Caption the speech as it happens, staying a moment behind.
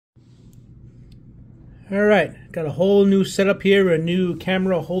All right, got a whole new setup here, a new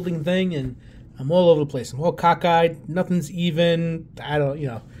camera holding thing, and I'm all over the place. I'm all cockeyed, nothing's even. I don't,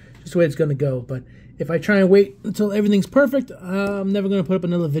 just the way it's going to go. But if I try and wait until everything's perfect, I'm never going to put up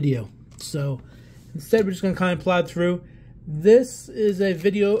another video. So instead, we're just going to kind of plod through. This is a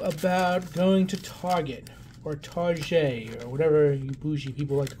video about going to Target or Target or whatever you bougie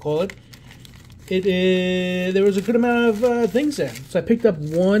people like to call it. There was a good amount of things there. So I picked up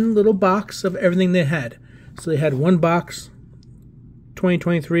one little box of everything they had. So they had one box,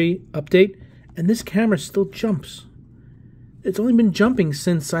 2023 update, and this camera still jumps. It's only been jumping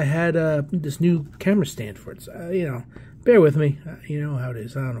since I had this new camera stand for it. So, bear with me. You know how it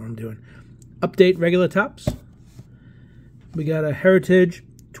is. I don't know what I'm doing. Update regular tops. We got a Heritage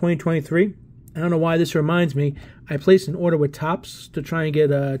 2023. I don't know why this reminds me. I placed an order with Tops to try and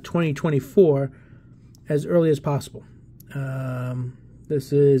get a 2024 as early as possible.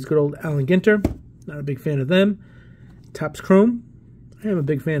 This is good old Allen Ginter. Not a big fan of them. Tops Chrome. I am a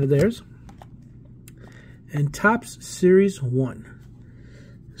big fan of theirs. And Tops Series 1.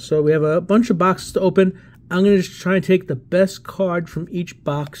 So we have a bunch of boxes to open. I'm going to just try and take the best card from each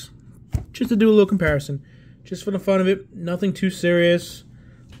box just to do a little comparison. Just for the fun of it. Nothing too serious.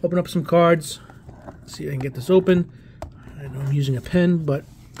 Open up some cards. See if I can get this open. I know I'm using a pen, but,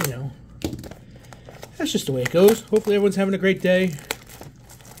 that's just the way it goes. Hopefully everyone's having a great day.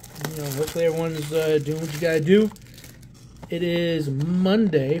 Hopefully everyone's doing what you gotta do. It is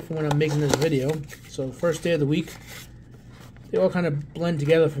Monday from when I'm making this video. So first day of the week. They all kind of blend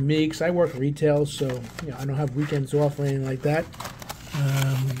together for me because I work retail, so I don't have weekends off or anything like that.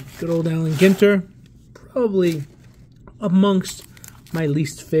 Good old Allen Ginter. Probably amongst my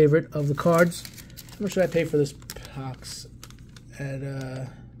least favorite of the cards. How much did I pay for this box?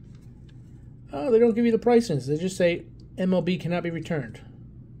 Oh, they don't give you the prices. They just say MLB cannot be returned.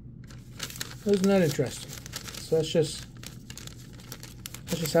 Isn't that interesting? So that's just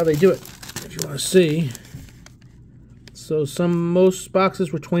how they do it. If you want to see. So most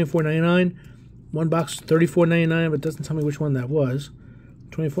boxes were $24.99. One box was $34.99, but it doesn't tell me which one that was.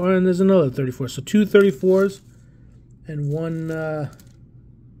 24, and there's another 34. So two 34s and one.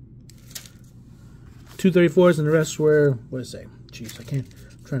 Two 34s and the rest were, what does it say? Jeez, I'm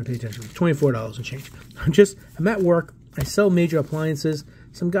trying to pay attention. $24 and change. I'm at work. I sell major appliances.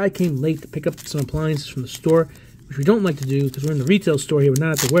 Some guy came late to pick up some appliances from the store, which we don't like to do because we're in the retail store here. We're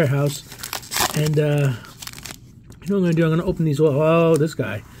not at the warehouse. And you know what I'm going to do? I'm going to open these. Oh, this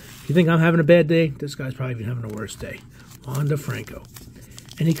guy. If you think I'm having a bad day, this guy's probably even having a worse day. Wander Franco.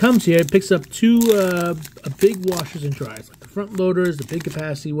 And he comes here, picks up two big washers and dryers, like the front loaders, the big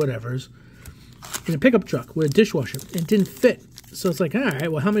capacity, whatever's, in a pickup truck with a dishwasher. It didn't fit. So it's like, all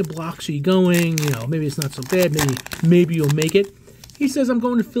right, well, how many blocks are you going? Maybe it's not so bad. Maybe you'll make it. He says, I'm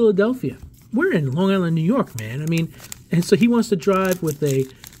going to Philadelphia. We're in Long Island, New York, man. And so he wants to drive with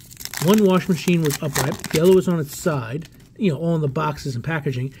one washing machine was upright, the other was on its side, all in the boxes and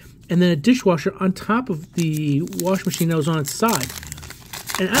packaging, and then a dishwasher on top of the washing machine that was on its side.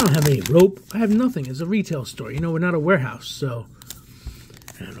 And I don't have any rope. I have nothing. It's a retail store. We're not a warehouse, so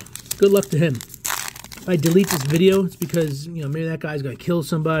I don't know. Good luck to him. If I delete this video, it's because, maybe that guy's going to kill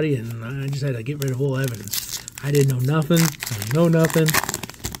somebody, and I just had to get rid of all evidence. I didn't know nothing. I didn't know nothing.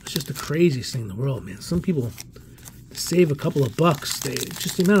 It's just the craziest thing in the world, man. Some people save a couple of bucks.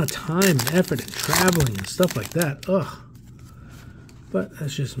 Just the amount of time and effort and traveling and stuff like that. Ugh. But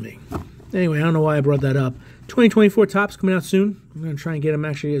that's just me. Anyway, I don't know why I brought that up. 2024 Tops coming out soon. I'm going to try and get them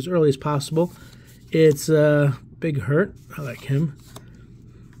actually as early as possible. It's Big Hurt. I like him.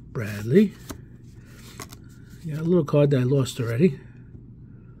 Bradley. Got a little card that I lost already.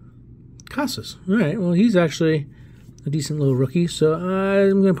 Casas. All right. Well, he's actually a decent little rookie. So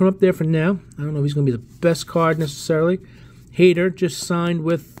I'm going to put him up there for now. I don't know if he's going to be the best card necessarily. Hader just signed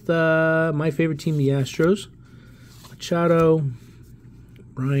with my favorite team, the Astros. Machado.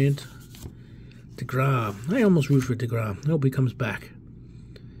 Bryant. DeGrom. I almost root for DeGrom. I hope he comes back.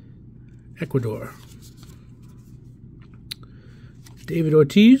 Ecuador. David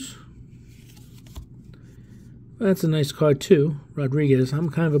Ortiz. That's a nice card too. Rodriguez. I'm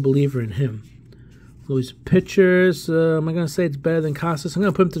kind of a believer in him. Louis Pitchers. Am I going to say it's better than Casas? I'm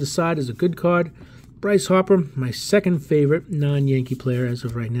going to put him to the side as a good card. Bryce Harper, my second favorite non-Yankee player as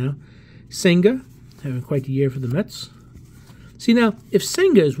of right now. Senga, having quite the year for the Mets. See now, if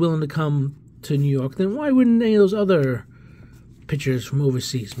Senga is willing to come to New York, then why wouldn't any of those other pitchers from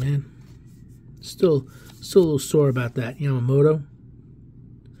overseas, man? Still a little sore about that. Yamamoto.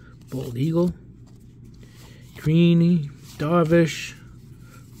 Bald Eagle. Greeny, Darvish,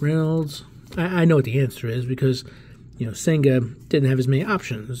 Reynolds. I know what the answer is because, Senga didn't have as many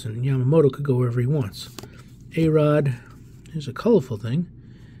options, and Yamamoto could go wherever he wants. A-Rod, here's a colorful thing.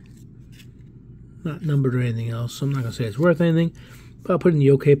 Not numbered or anything else, so I'm not going to say it's worth anything, but I'll put it in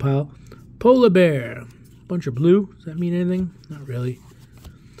the okay pile. Polar Bear, bunch of blue. Does that mean anything? Not really.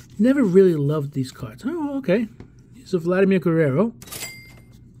 Never really loved these cards. Oh, okay. Here's a Vladimir Guerrero.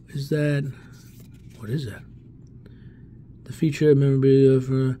 Is that... What is that? The feature memorabilia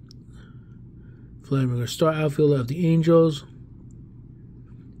of Vladimir, star outfielder of the Angels,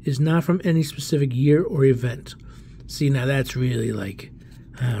 is not from any specific year or event. See, now that's really like,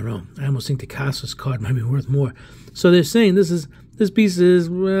 I don't know. I almost think the Casas card might be worth more. So they're saying this piece is,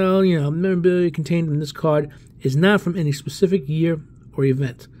 well, memorabilia contained in this card is not from any specific year or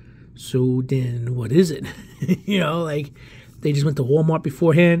event. So then what is it? Like they just went to Walmart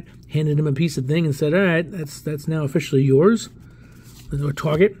beforehand, handed him a piece of thing and said, all right, that's now officially yours. Or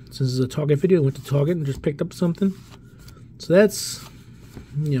Target, since it's a Target video, I went to Target and just picked up something. So that's,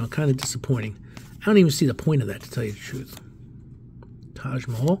 kind of disappointing. I don't even see the point of that, to tell you the truth. Taj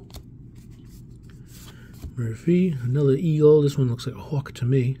Mahal. Murphy, another eagle. This one looks like a hawk to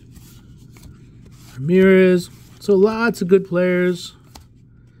me. Ramirez. So lots of good players.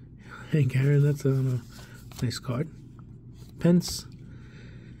 Hey, Karen, that's a nice card. Pence.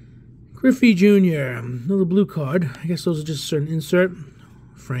 Griffey Jr., another blue card. I guess those are just a certain insert.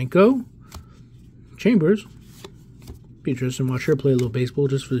 Franco. Chambers. Be interesting to watch her play a little baseball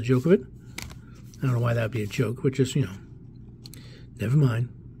just for the joke of it. I don't know why that would be a joke, but just, never mind.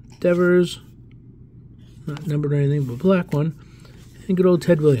 Devers. Not numbered or anything, but black one. And good old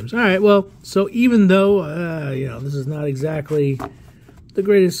Ted Williams. All right, well, so even though, this is not exactly the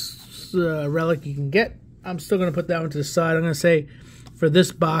greatest relic you can get, I'm still going to put that one to the side. I'm going to say, for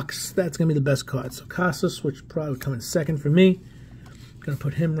this box, that's going to be the best card. So Casas, which probably would come in second for me. Going to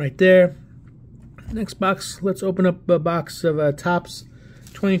put him right there. Next box, let's open up a box of Topps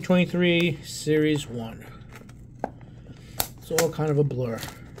 2023 Series 1. It's all kind of a blur.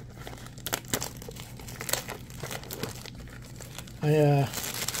 I'm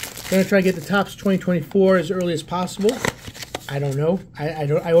going to try to get the Topps 2024 as early as possible. I don't know.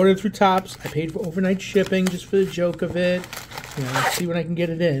 I ordered through Topps. I paid for overnight shipping just for the joke of it. Let's see when I can get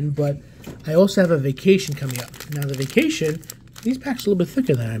it in. But I also have a vacation coming up. Now, the vacation, these packs are a little bit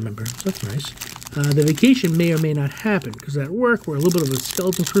thicker than I remember, so that's nice. The vacation may or may not happen, because at work, we're a little bit of a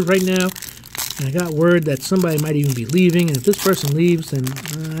skeleton crew right now. And I got word that somebody might even be leaving. And if this person leaves, then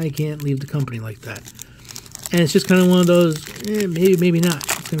I can't leave the company like that. And it's just kind of one of those, maybe, maybe not.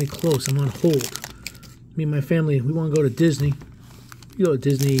 It's going to be close. I'm on hold. Me and my family, we want to go to Disney. We go to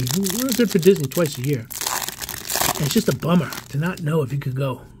Disney. We're good for Disney twice a year. And it's just a bummer to not know if you could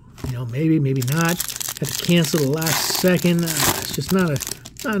go. Maybe, maybe not. Have to cancel the last second. It's just not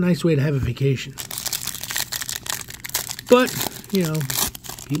a nice way to have a vacation. But,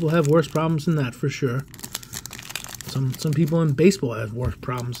 people have worse problems than that for sure. Some people in baseball have worse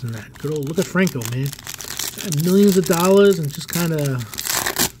problems than that. Good old, look at Franco, man. Millions of dollars and just kind of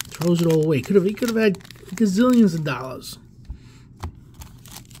throws it all away. He could have had gazillions of dollars.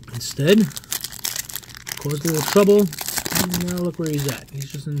 Instead, caused a little trouble. And now look where he's at.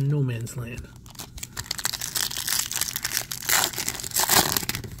 He's just in no man's land.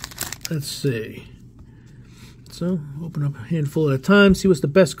 Let's see. So, open up a handful at a time, see what's the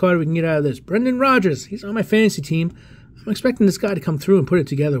best card we can get out of this. Brendan Rodgers. He's on my fantasy team. I'm expecting this guy to come through and put it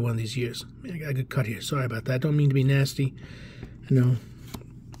together one of these years. Man, I got a good cut here. Sorry about that. Don't mean to be nasty. I know.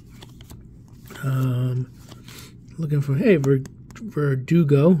 Looking for, hey,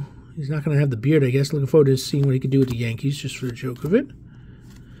 Verdugo. He's not going to have the beard, I guess. Looking forward to seeing what he can do with the Yankees, just for the joke of it.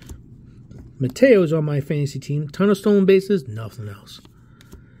 Mateo's on my fantasy team. Ton of stolen bases, nothing else.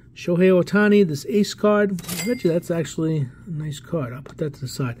 Shohei Ohtani, this ace card. I bet you that's actually a nice card. I'll put that to the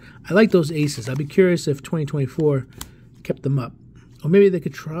side. I like those aces. I'd be curious if 2024 kept them up. Or maybe they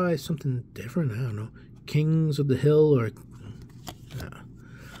could try something different. I don't know. Kings of the Hill or... No,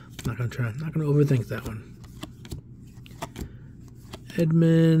 not going to try. Not going to overthink that one.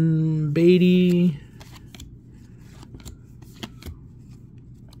 Edmund Beatty.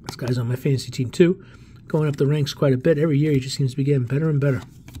 This guy's on my fantasy team too. Going up the ranks quite a bit. Every year he just seems to be getting better and better.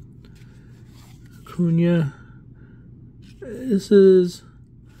 Acuna. This is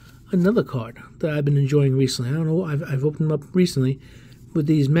another card that I've been enjoying recently. I don't know. I've opened them up recently with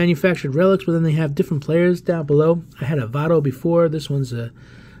these manufactured relics, but then they have different players down below. I had a Votto before. This one's a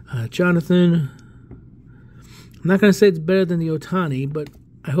Jonathan. I'm not going to say it's better than the Ohtani, but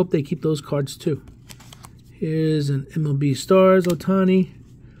I hope they keep those cards too. Here's an MLB Stars Ohtani.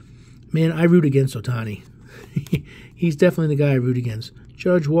 Man, I root against Ohtani. He's definitely the guy I root against.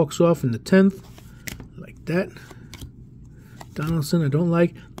 Judge walks off in the 10th, like that. Donaldson, I don't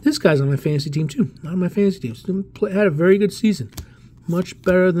like. This guy's on my fantasy team, too. Not on my fantasy team. Had a very good season. Much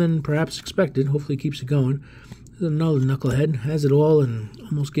better than perhaps expected. Hopefully he keeps it going. There's another knucklehead. Has it all and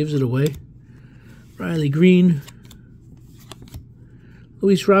almost gives it away. Riley Green.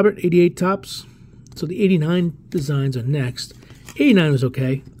 Luis Robert, 88 tops. So the 89 designs are next. 89 was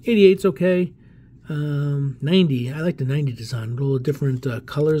okay. 88's okay. 90. I like the 90 design. With all the different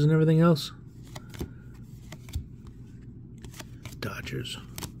colors and everything else. Dodgers.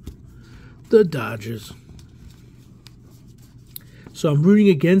 The Dodgers. So I'm rooting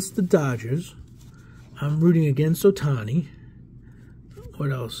against the Dodgers. I'm rooting against Ohtani.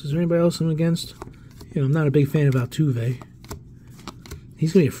 What else? Is there anybody else I'm against? You know, I'm not a big fan of Altuve.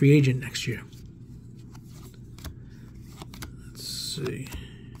 He's going to be a free agent next year. Let's see.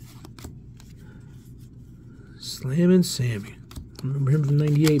 Slammin' Sammy. I remember him from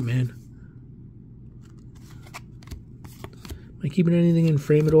 98, man. Am I keeping anything in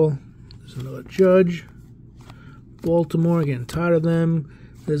frame at all? There's another Judge. Baltimore, getting tired of them.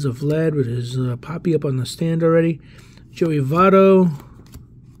 There's a Vlad with his Poppy up on the stand already. Joey Votto.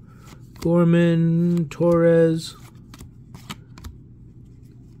 Gorman. Torres.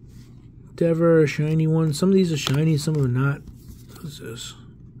 Dever, a shiny one. Some of these are shiny, some of them are not. What's this?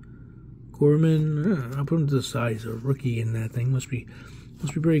 Gorman. I'll put him to the side. He's a rookie in that thing. Must be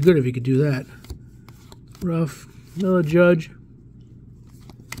pretty good if he could do that. Rough. Another Judge.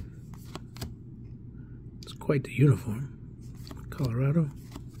 It's quite the uniform. Colorado.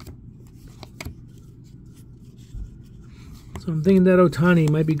 So I'm thinking that Ohtani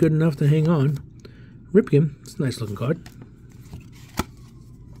might be good enough to hang on. Ripken. It's a nice looking card.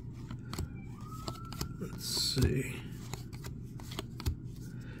 Let's see.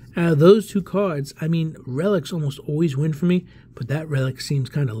 Out of those two cards, I mean, relics almost always win for me, but that relic seems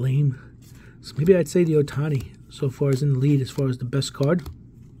kind of lame. So maybe I'd say the Ohtani so far is in the lead as far as the best card.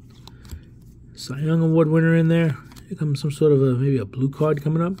 Cy Young Award winner in there. Here comes some sort of maybe a blue card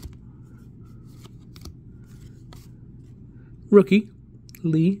coming up. Rookie,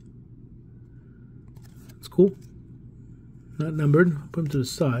 Lee. It's cool. Not numbered. I'll put him to the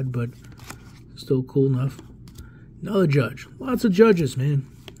side, but still cool enough. Another Judge. Lots of Judges, man.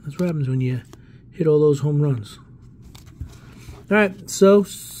 That's what happens when you hit all those home runs. All right, so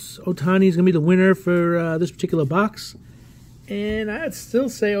Ohtani is going to be the winner for this particular box. And I'd still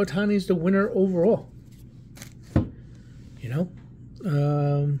say Ohtani's the winner overall. You know?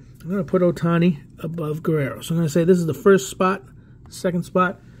 I'm going to put Ohtani above Guerrero. So I'm going to say this is the first spot, second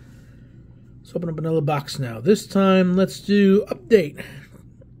spot. Let's open up another box now. This time, let's do update.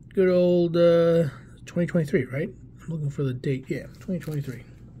 Good old 2023, right? I'm looking for the date. Yeah, 2023.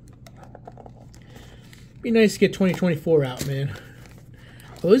 Be nice to get 2024 out, man.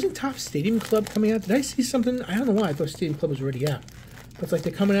 Well, isn't Top Stadium Club coming out? Did I see something? I don't know why. I thought Stadium Club was already out. But it's like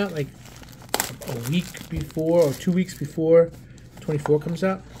they're coming out like a week before or 2 weeks before 24 comes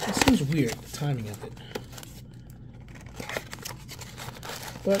out. That seems weird, the timing of it.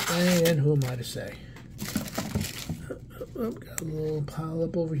 But then, who am I to say? Oh, got a little pile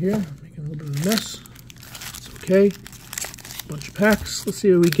up over here. Making a little bit of a mess. It's okay. Bunch of packs. Let's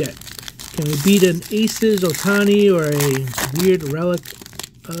see what we get. Can we beat an Aces, Ohtani, or a weird relic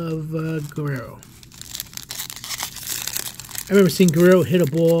of Guerrero? I remember seeing Guerrero hit a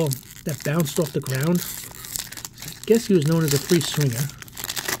ball that bounced off the ground. I guess he was known as a free swinger.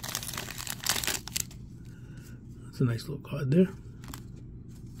 That's a nice little card there.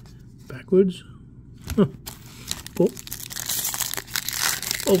 Backwards. Huh. Cool.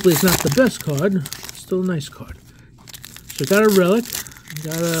 Hopefully it's not the best card. It's still a nice card. So got a relic.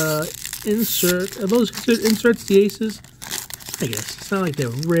 Got a insert. Are those considered inserts, the Aces? I guess. It's not like they're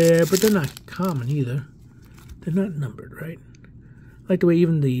rare, but they're not common either. They're not numbered, right? I like the way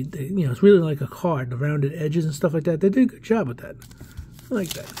even the you know, it's really like a card, the rounded edges and stuff like that. They did a good job with that. I like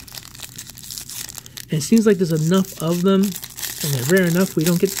that. And it seems like there's enough of them, and they're rare enough we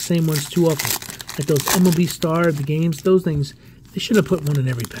don't get the same ones too often. Like those MLB Star of the games, those things, they should have put one in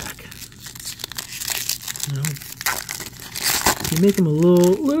every pack. You know? You make them a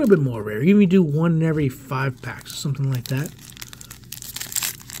little bit more rare. Even do one in every 5 packs or something like that.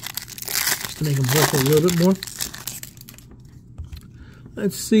 Just to make them worth a little bit more.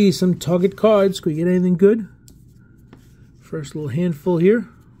 Let's see, some Target cards. Can we get anything good? First little handful here.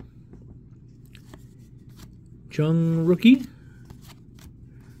 Jung rookie.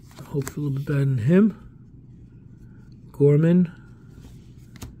 Hopefully a little bit better than him. Gorman.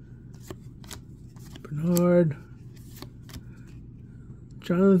 Bernard.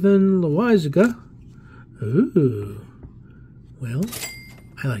 Jonathan Loizaga. Ooh. Well,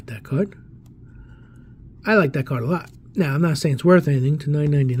 I like that card. I like that card a lot. Now, I'm not saying it's worth anything to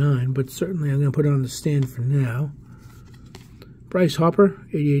 $9.99, but certainly I'm going to put it on the stand for now. Bryce Harper,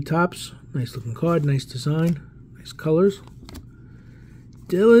 88 Topps. Nice looking card, nice design, nice colors.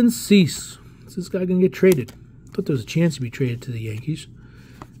 Dylan Cease. Is this guy going to get traded? I thought there was a chance to be traded to the Yankees.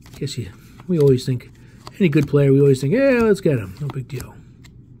 I guess we always think, any good player, we always think, yeah, let's get him. No big deal.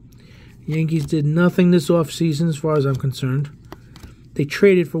 Yankees did nothing this offseason as far as I'm concerned. They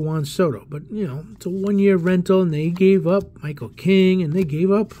traded for Juan Soto, but, you know, it's a one-year rental, and they gave up Michael King, and they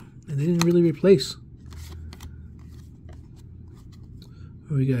gave up, and they didn't really replace. What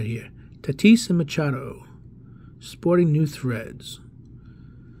do we got here? Tatis and Machado, sporting new threads.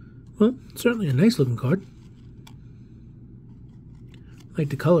 Well, certainly a nice-looking card. Like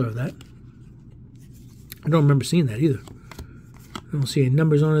the color of that. I don't remember seeing that either. I don't see any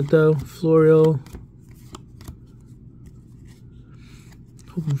numbers on it, though. Florial.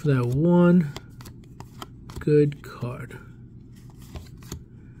 Hoping for that one good card.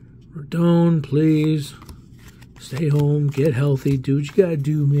 Rodon, please. Stay home. Get healthy. Do what you gotta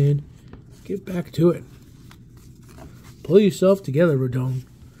do, man. Get back to it. Pull yourself together, Rodon.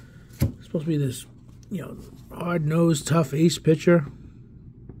 It's supposed to be this, you know, hard-nosed, tough ace pitcher.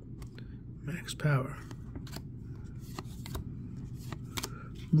 Max power.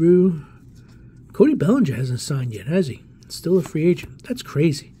 Rue. Cody Bellinger hasn't signed yet, has he? Still a free agent. That's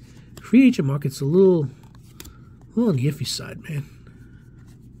crazy. Free agent market's a little on the iffy side, man.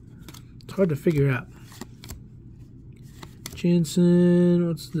 It's hard to figure out. Jansen,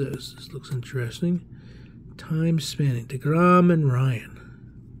 what's this? This looks interesting. Time spanning. DeGrom and Ryan.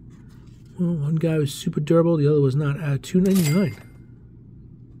 Well, one guy was super durable, the other was not. $2.99.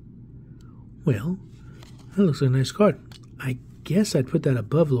 Well, that looks like a nice card. I guess I'd put that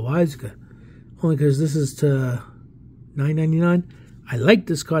above Loaiza, only because this is to $9.99. I like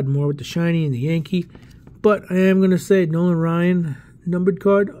this card more with the shiny and the Yankee, but I am going to say Nolan Ryan numbered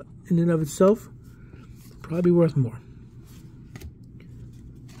card in and of itself probably worth more.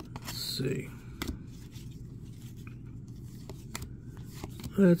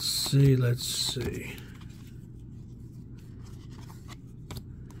 Let's see. Let's see.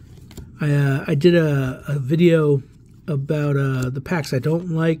 I did a video about the packs I don't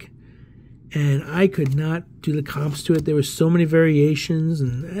like, and I could not do the comps to it. There were so many variations,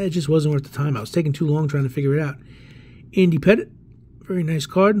 and it just wasn't worth the time. I was taking too long trying to figure it out. Andy Pettitte, very nice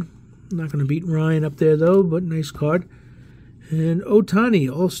card. I'm not going to beat Ryan up there, though, but nice card. And Ohtani,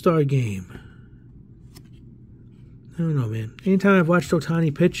 All-Star Game. I don't know, man. Anytime I've watched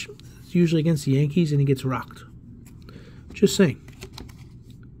Ohtani pitch, it's usually against the Yankees, and he gets rocked. Just saying.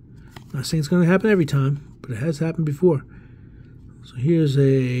 Not saying it's going to happen every time, but it has happened before. So here's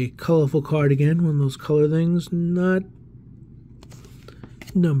a colorful card again, one of those color things, not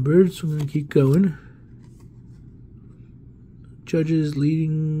numbered, so I'm going to keep going. Judges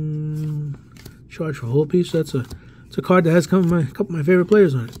leading charge for whole piece. It's a card that has a couple of my favorite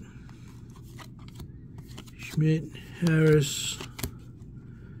players on it. Schmidt, Harris.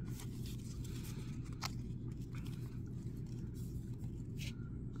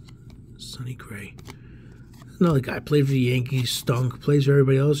 Sonny Gray. Another guy played for the Yankees, stunk, plays for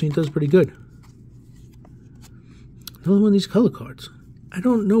everybody else, and he does pretty good. Another one of these color cards. I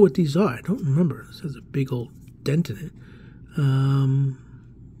don't know what these are. I don't remember. This has a big old dent in it. And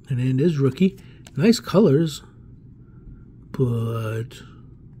it is rookie. Nice colors, but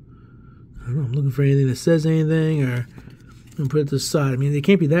I don't know. I'm looking for anything that says anything, or I'm going to put it to the side. I mean, they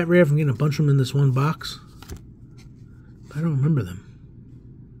can't be that rare if I'm getting a bunch of them in this one box. But I don't remember them.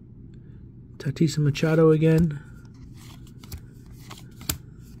 Tatis and Machado again.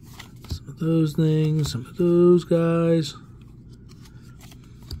 Some of those things, some of those guys.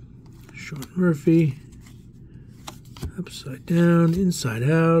 Sean Murphy. Upside down, inside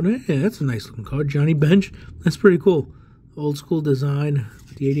out. Hey, that's a nice looking card. Johnny Bench. That's pretty cool. Old school design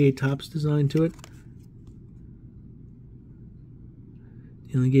with the 88 Topps design to it.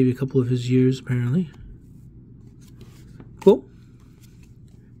 He only gave you a couple of his years, apparently. Cool.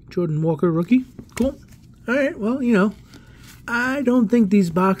 Jordan Walker, rookie. Cool. All right, well, you know, I don't think these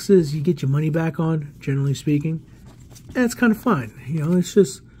boxes you get your money back on, generally speaking. That's kind of fine. You know, it's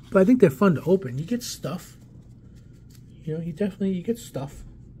just, but I think they're fun to open. You get stuff. You know, you get stuff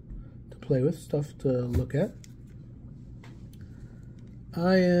to play with, stuff to look at.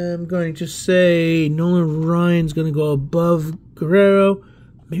 I am going to just say Nolan Ryan's going to go above Guerrero,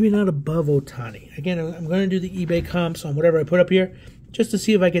 maybe not above Ohtani. Again, I'm going to do the eBay comps on whatever I put up here, just to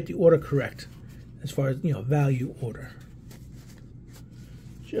see if I get the order correct, as far as, you know, value order.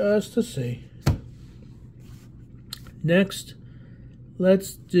 Just to see. Next,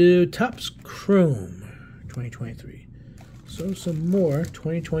 let's do Topps Chrome 2023. So some more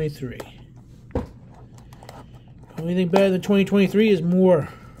 2023. Only thing better than 2023 is more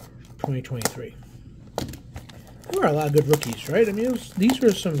 2023. There were a lot of good rookies, right? I mean, these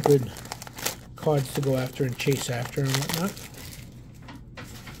were some good cards to go after and chase after and whatnot,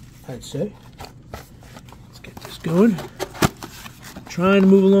 I'd say. Let's get this going. Trying to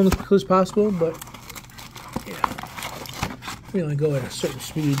move along as quickly as possible, but yeah, we only go at a certain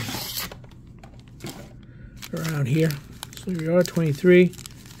speed around here. So here we are, 23.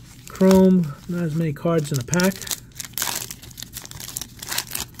 Chrome, not as many cards in a pack.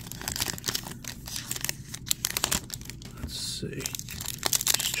 Let's see.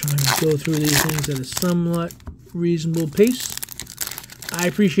 Just trying to go through these things at a somewhat reasonable pace. I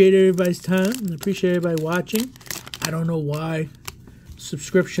appreciate everybody's time and appreciate everybody watching. I don't know why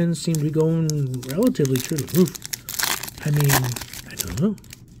subscriptions seem to be going relatively through the roof. I mean, I don't know.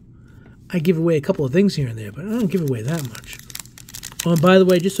 I give away a couple of things here and there, but I don't give away that much. Oh, and by the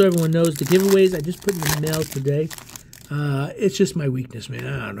way, just so everyone knows, the giveaways I just put in the mail today, it's just my weakness, man.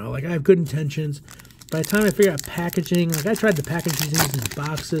 I don't know. Like, I have good intentions. By the time I figure out packaging, like, I tried to package these things in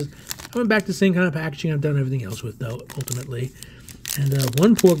boxes. I went back to the same kind of packaging I've done everything else with, though, ultimately. And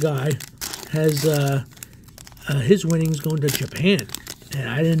one poor guy has his winnings going to Japan. And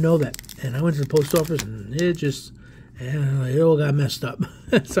I didn't know that. And I went to the post office, and it all got messed up.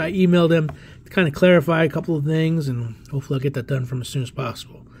 So I emailed him to kind of clarify a couple of things, and hopefully I'll get that done from as soon as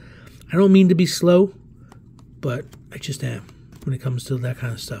possible. I don't mean to be slow, but I just am when it comes to that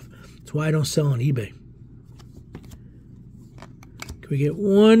kind of stuff. That's why I don't sell on eBay. Can we get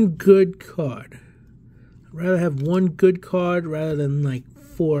one good card? I'd rather have one good card rather than like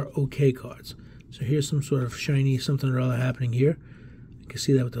 4 okay cards. So here's some sort of shiny something or other happening here. You can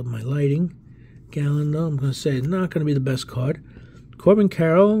see that with my lighting. Gallon, I'm going to say, not going to be the best card. Corbin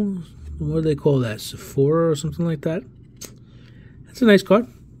Carroll, what do they call that? Sephora or something like that? That's a nice card.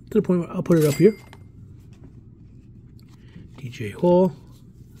 To the point where I'll put it up here. DJ Hall.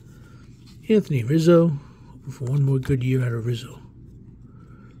 Anthony Rizzo. Hoping for one more good year out of Rizzo.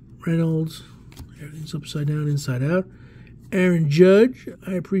 Reynolds. Everything's upside down, inside out. Aaron Judge.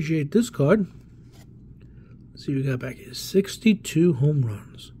 I appreciate this card. Let's see what we got back here. 62 home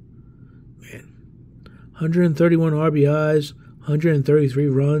runs. 131 RBIs, 133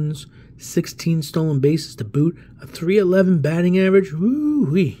 runs, 16 stolen bases to boot, a .311 batting average.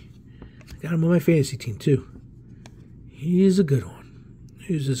 Woo-wee. I got him on my fantasy team, too. He's a good one.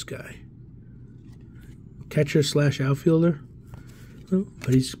 Who's this guy? Catcher / outfielder. Oh,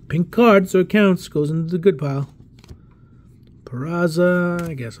 but he's pink card, so it counts. Goes into the good pile. Peraza,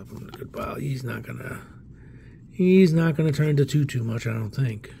 I guess I'll put him in the good pile. He's not gonna turn into too much, I don't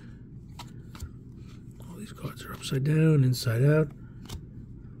think. Cards are upside down, inside out.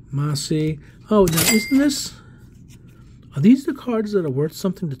 Mossy. Oh, now isn't this... Are these the cards that are worth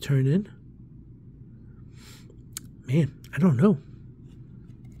something to turn in? Man, I don't know.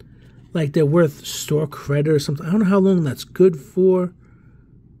 Like they're worth store credit or something. I don't know how long that's good for.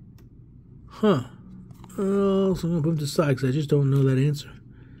 Huh. Oh, so I'm going to put them to the side because I just don't know that answer.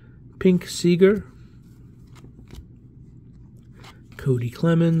 Pink Seager. Cody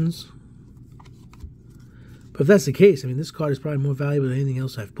Clemens. But if that's the case, I mean, this card is probably more valuable than anything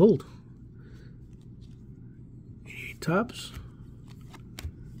else I've pulled. 88 Topps.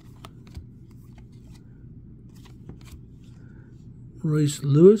 Royce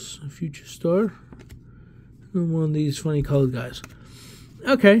Lewis, a future star. And one of these funny colored guys.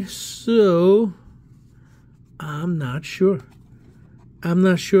 Okay, so I'm not sure. I'm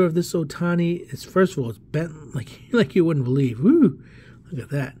not sure if this Ohtani is, first of all, it's bent like you wouldn't believe. Woo! Look at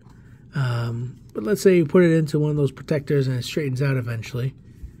that. But let's say you put it into one of those protectors and it straightens out eventually.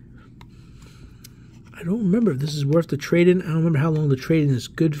 I don't remember if this is worth the trade-in. I don't remember how long the trade-in is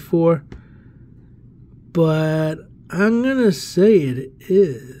good for. But I'm going to say it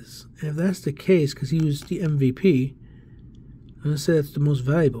is. And if that's the case, because he was the MVP, I'm going to say that's the most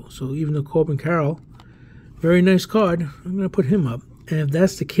valuable. So even though Corbin Carroll, very nice card, I'm going to put him up. And if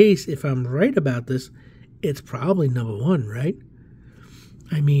that's the case, if I'm right about this, it's probably #1, right?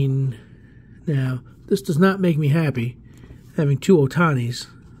 I mean... Now, this does not make me happy, having 2 Ohtanis.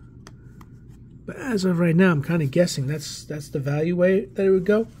 But as of right now, I'm kind of guessing that's the value way that it would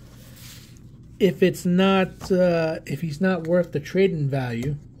go. If it's not, if he's not worth the trade-in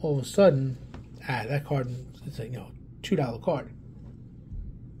value, all of a sudden, that card is a $2 card.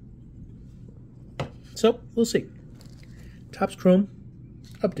 So we'll see. Topps Chrome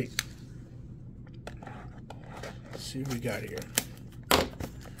update. Let's see what we got here.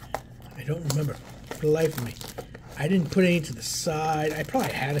 I don't remember for the life of me. I didn't put any to the side. I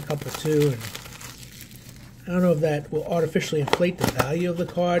probably had a couple too, and I don't know if that will artificially inflate the value of the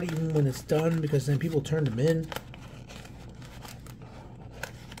card even when it's done, because then people turn them in.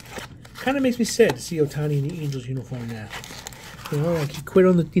 Kind of makes me sad to see Ohtani in the Angels uniform now. You know, like he quit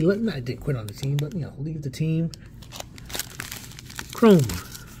on the team. I didn't quit on the team, but, you know, leave the team. Chrome.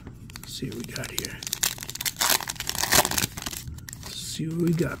 Let's see what we got here. Let's see what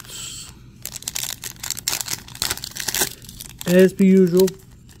we got. As per usual,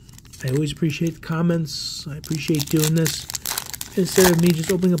 I always appreciate the comments. I appreciate doing this. Instead of me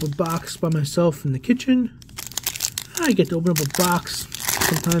just opening up a box by myself in the kitchen, I get to open up a box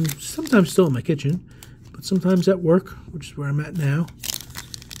sometimes still in my kitchen, but sometimes at work, which is where I'm at now.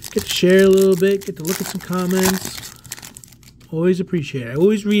 Get to share a little bit, get to look at some comments. Always appreciate it. I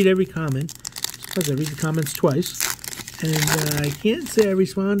always read every comment. Sometimes I read the comments twice. And I can't say I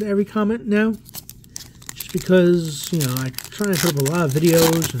respond to every comment now, just because, you know, I try and put up a lot of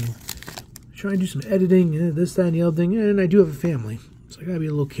videos and try and do some editing and this, that, and the other thing. And I do have a family, so I gotta be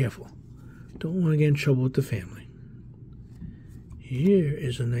a little careful. Don't want to get in trouble with the family. Here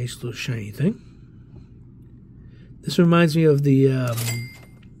is a nice little shiny thing. This reminds me of the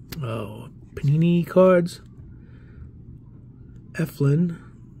Panini cards. Eflin,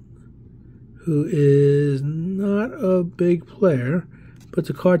 who is not a big player, but it's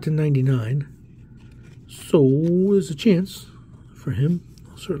a card to 99. So there's a chance for him.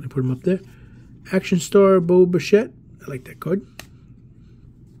 I'll certainly put him up there. Action Star Bo Bichette. I like that card.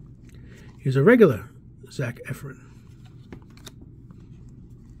 Here's a regular Zach Eflin.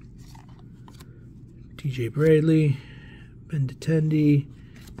 DJ Bradley, Benintendi,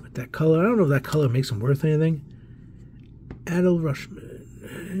 with that color. I don't know if that color makes him worth anything. Adel Rushman.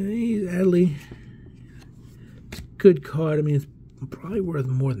 He's Adley. It's a good card. I mean, it's probably worth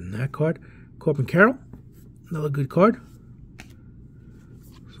more than that card. Corbin Carroll, another good card.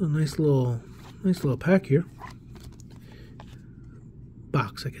 So nice little pack here.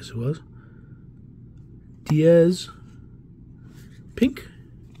 Box, I guess it was. Diaz. Pink.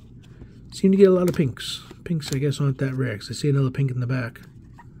 Seem to get a lot of pinks. Pinks, I guess, aren't that rare, because I see another pink in the back.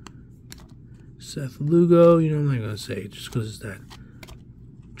 Seth Lugo, you know, I'm not going to say it just because it's that.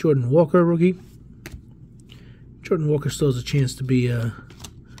 Jordan Walker, rookie. Jordan Walker still has a chance to be a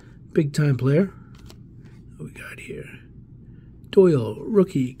big-time player. What we got here? Doyle,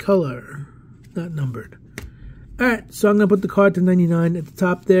 rookie, color, not numbered. Alright, so I'm going to put the card to 99 at the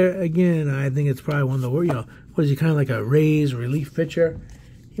top there. Again, I think it's probably one of the, you know, what is he, kind of like a Rays relief pitcher?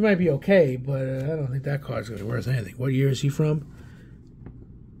 He might be okay, but I don't think that card's going to be worth anything. What year is he from?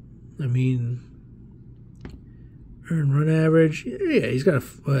 I mean, earned run average. Yeah, he's got a,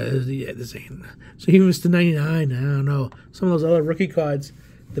 yeah, this ain't. So he was to 99. I don't know. Some of those other rookie cards,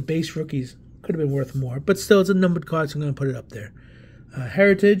 the base rookies, could have been worth more. But still, it's a numbered card, so I'm going to put it up there.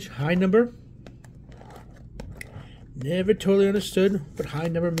 Heritage, high number. Never totally understood what high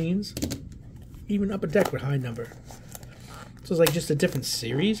number means. Even Upper Deck with high number. So it's like just a different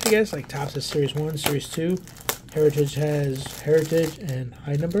series, I guess. Like Topps has Series 1, Series 2. Heritage has Heritage and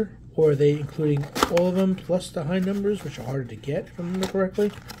high number. Or are they including all of them plus the high numbers, which are harder to get, if I remember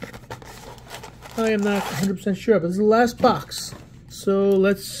correctly? I am not 100% sure, but this is the last box. So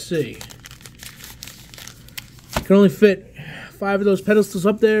let's see. You can only fit 5 of those pedestals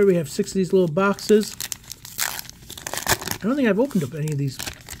up there. We have 6 of these little boxes. I don't think I've opened up any of these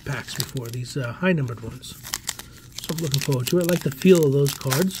packs before, these high numbered ones. So I'm looking forward to it. I like the feel of those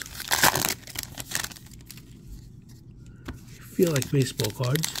cards. They feel like baseball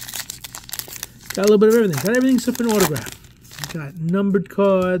cards. Got a little bit of everything. Got everything except for an autograph. Got numbered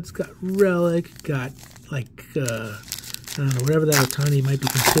cards, got relic, got like, I don't know, whatever that Ohtani might be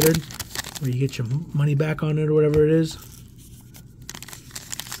considered, where you get your money back on it or whatever it is.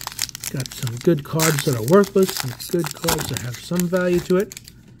 Got some good cards that are worthless, some good cards that have some value to it.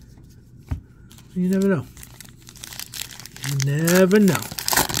 You never know. You never know.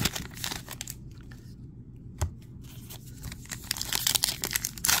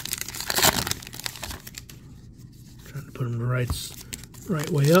 Trying to put them the right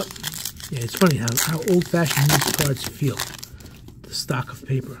way up. Yeah, it's funny how old-fashioned these cards feel. The stock of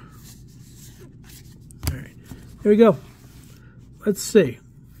paper. All right, here we go. Let's see.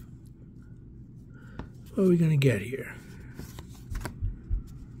 What are we going to get here?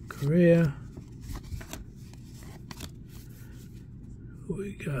 Correa.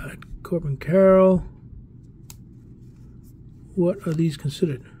 We got Corbin Carroll. What are these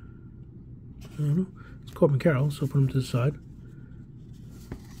considered? I don't know. It's Corbin Carroll, so put him to the side.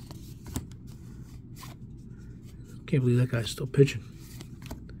 Can't believe that guy's still pitching.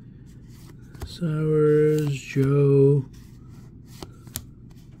 Sowers, Joe.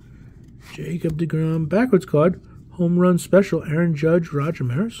 Jacob deGrom. Backwards card. Home run special. Aaron Judge, Roger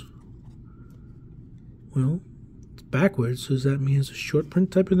Maris. Well, it's backwards, so does that mean it's a short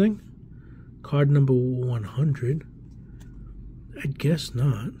print type of thing? Card number 100. I guess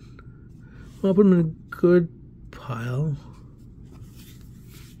not. Well, I'll put them in a good pile.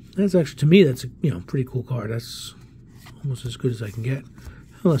 That's actually, to me, that's a pretty cool card. That's almost as good as I can get.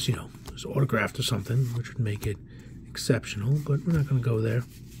 Unless, it's autographed or something, which would make it exceptional, but we're not going to go there.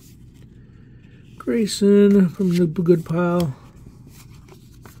 Grayson from the good pile.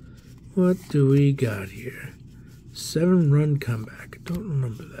 What do we got here? 7-run comeback. Don't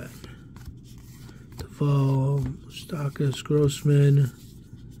remember that. Duvall, Moustakas, Grossman.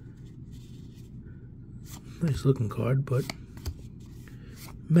 Nice looking card, but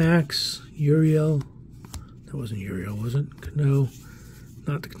Max, Uriel. That wasn't Uriel, was it? Cano.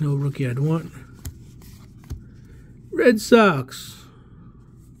 Not the Cano rookie I'd want. Red Sox.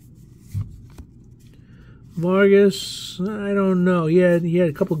 Vargas, I don't know. He had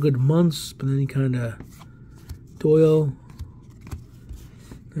a couple good months, but then he kind of... Doyle.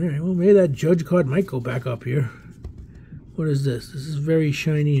 All right, well, maybe that Judge card might go back up here. What is this? This is very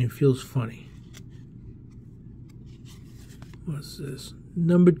shiny and feels funny. What's this?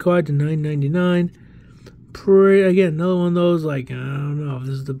 Numbered card to $9.99. Again, another one of those, like, I don't know if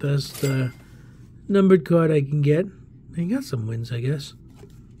this is the best numbered card I can get. He got some wins, I guess.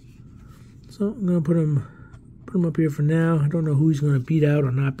 So I'm going to put him up here for now. I don't know who he's going to beat out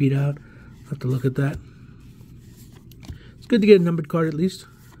or not beat out. I'll have to look at that. It's good to get a numbered card at least.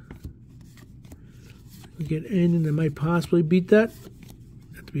 We get anything that might possibly beat that.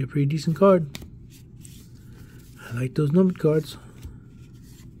 Have to be a pretty decent card. I like those numbered cards.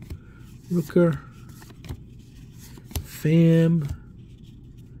 Rooker. Pham.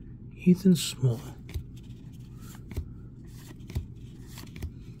 Ethan Small.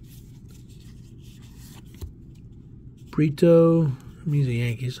 Brito. I mean, he's a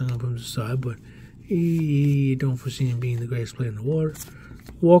Yankee, so I'm going to put him aside, but he don't foresee him being the greatest player in the water.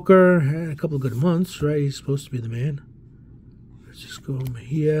 Walker had a couple of good months, right? He's supposed to be the man. Let's just go over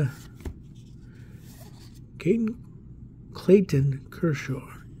here. Clayton Kershaw.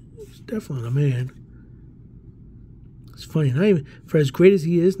 He's definitely the man. It's funny, not even for as great as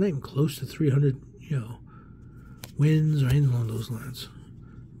he is, not even close to 300, wins or anything along those lines.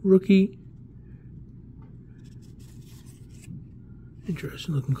 Rookie.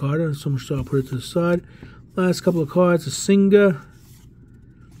 Interesting looking card. So much so I'll put it to the side. Last couple of cards, a Singa.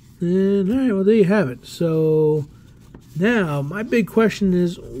 And alright, well there you have it. So now my big question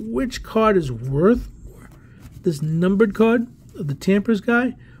is, which card is worth more? This numbered card of the Tampers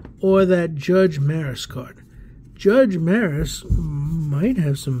guy or that Judge Maris card? Judge Maris might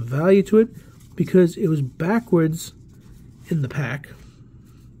have some value to it because it was backwards in the pack,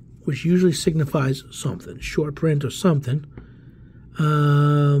 which usually signifies something, short print or something.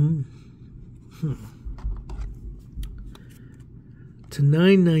 To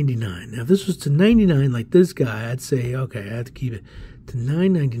 $9.99. Now, if this was to $99 like this guy, I'd say, okay, I have to keep it to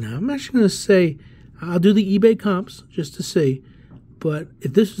 $9.99. I'm actually going to say, I'll do the eBay comps just to see. But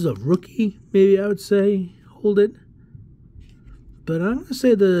if this was a rookie, maybe I would say hold it. But I'm going to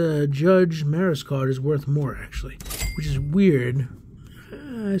say the Judge Maris card is worth more, actually, which is weird.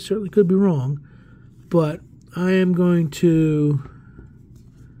 I certainly could be wrong. But I am going to...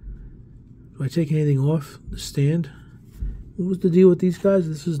 Do I take anything off the stand? What was the deal with these guys?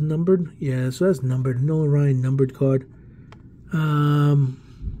 This is numbered? Yeah, so that's numbered. Nolan Ryan numbered card.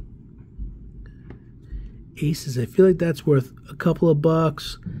 Aces, I feel like that's worth a couple of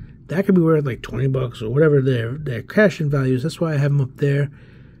bucks. That could be worth like 20 bucks or whatever their cash-in values. That's why I have them up there.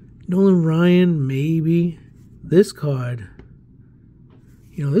 Nolan Ryan, maybe. This card,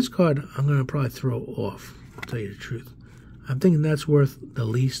 this card I'm going to probably throw off, to tell you the truth. I'm thinking that's worth the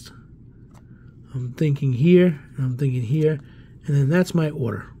least. I'm thinking here, and I'm thinking here, and then that's my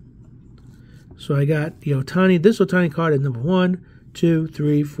order. So I got the Ohtani, this Ohtani card at number 1, 2,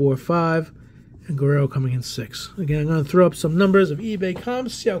 3, 4, 5, and Guerrero coming in 6. Again, I'm going to throw up some numbers of eBay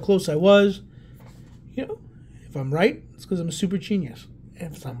comps, see how close I was. If I'm right, it's because I'm a super genius.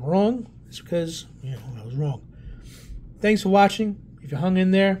 And if I'm wrong, it's because, I was wrong. Thanks for watching. If you hung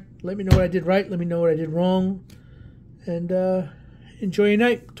in there, let me know what I did right, let me know what I did wrong, and enjoy your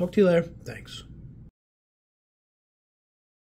night. Talk to you later. Thanks.